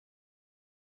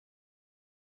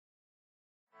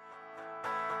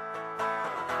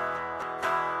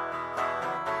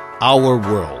Our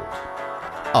world,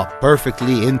 a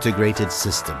perfectly integrated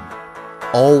system,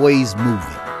 always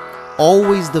moving,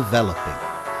 always developing,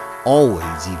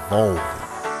 always evolving.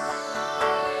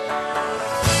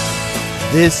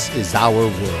 This is our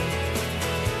world.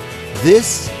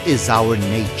 This is our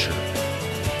nature.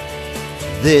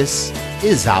 This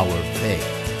is our WEG.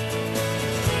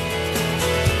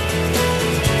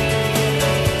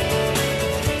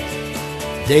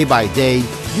 Day by day,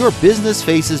 your business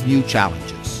faces new challenges,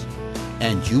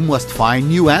 and you must find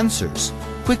new answers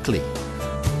quickly.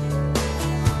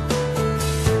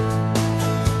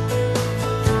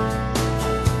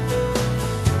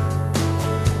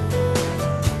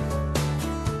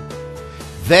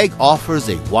 WEG offers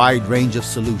a wide range of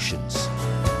solutions.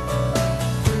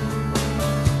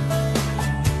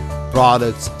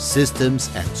 Products,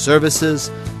 systems, and services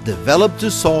developed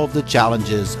to solve the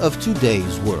challenges of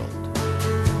today's world.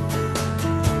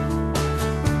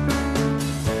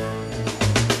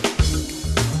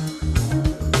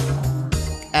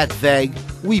 At WEG,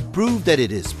 we prove that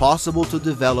it is possible to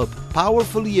develop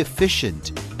powerfully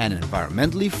efficient and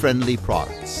environmentally friendly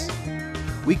products.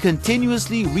 We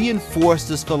continuously reinforce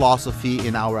this philosophy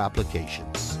in our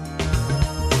applications.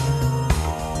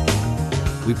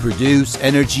 We produce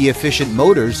energy-efficient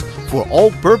motors for all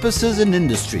purposes and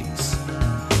industries.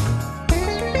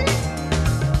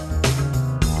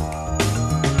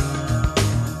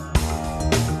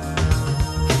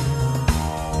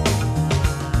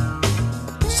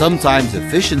 Sometimes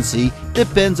efficiency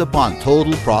depends upon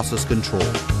total process control.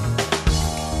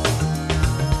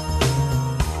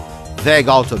 WEG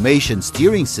automation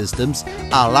steering systems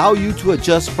allow you to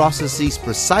adjust processes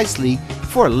precisely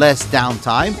for less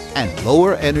downtime and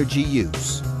lower energy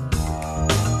use.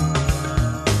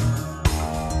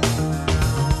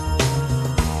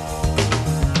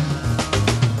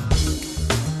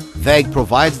 WEG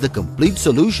provides the complete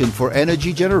solution for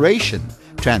energy generation,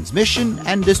 transmission,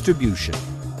 and distribution.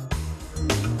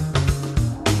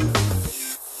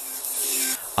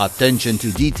 Attention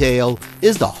to detail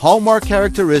is the hallmark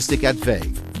characteristic at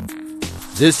WEG.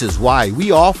 This is why we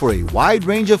offer a wide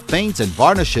range of paints and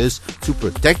varnishes to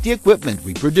protect the equipment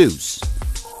we produce.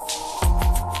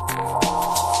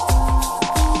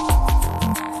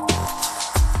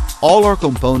 All our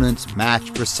components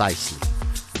match precisely.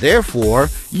 Therefore,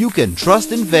 you can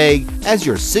trust in WEG as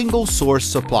your single source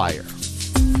supplier.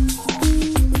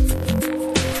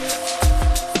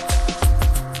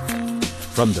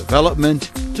 From development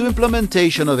to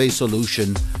implementation of a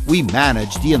solution, we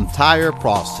manage the entire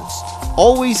process,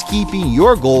 always keeping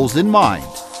your goals in mind.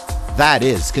 That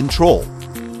is control.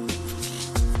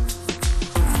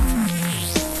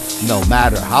 No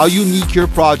matter how unique your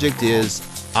project is,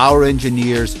 our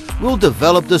engineers will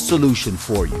develop the solution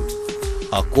for you,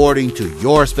 according to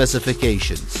your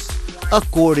specifications,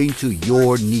 according to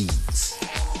your needs.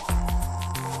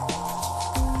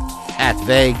 At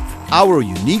WEG, our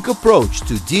unique approach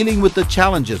to dealing with the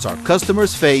challenges our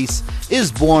customers face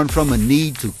is born from a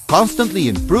need to constantly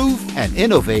improve and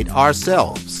innovate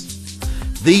ourselves.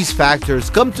 These factors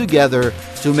come together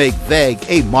to make WEG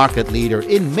a market leader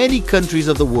in many countries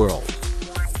of the world.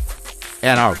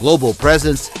 And our global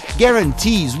presence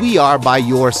guarantees we are by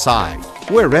your side,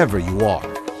 wherever you are.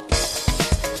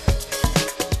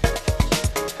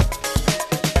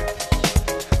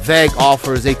 WEG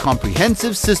offers a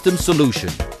comprehensive system solution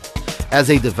as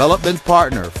a development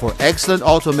partner for excellent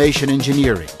automation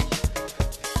engineering,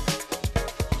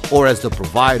 or as the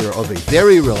provider of a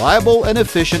very reliable and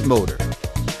efficient motor.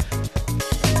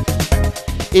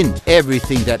 In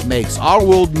everything that makes our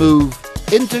world move,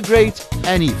 integrate,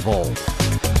 and evolve.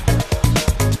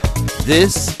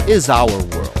 This is our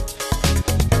world.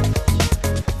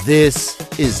 This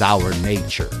is our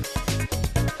nature.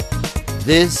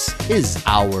 This is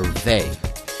our WEG.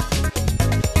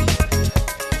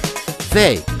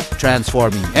 WEG,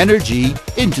 transforming energy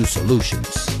into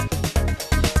solutions.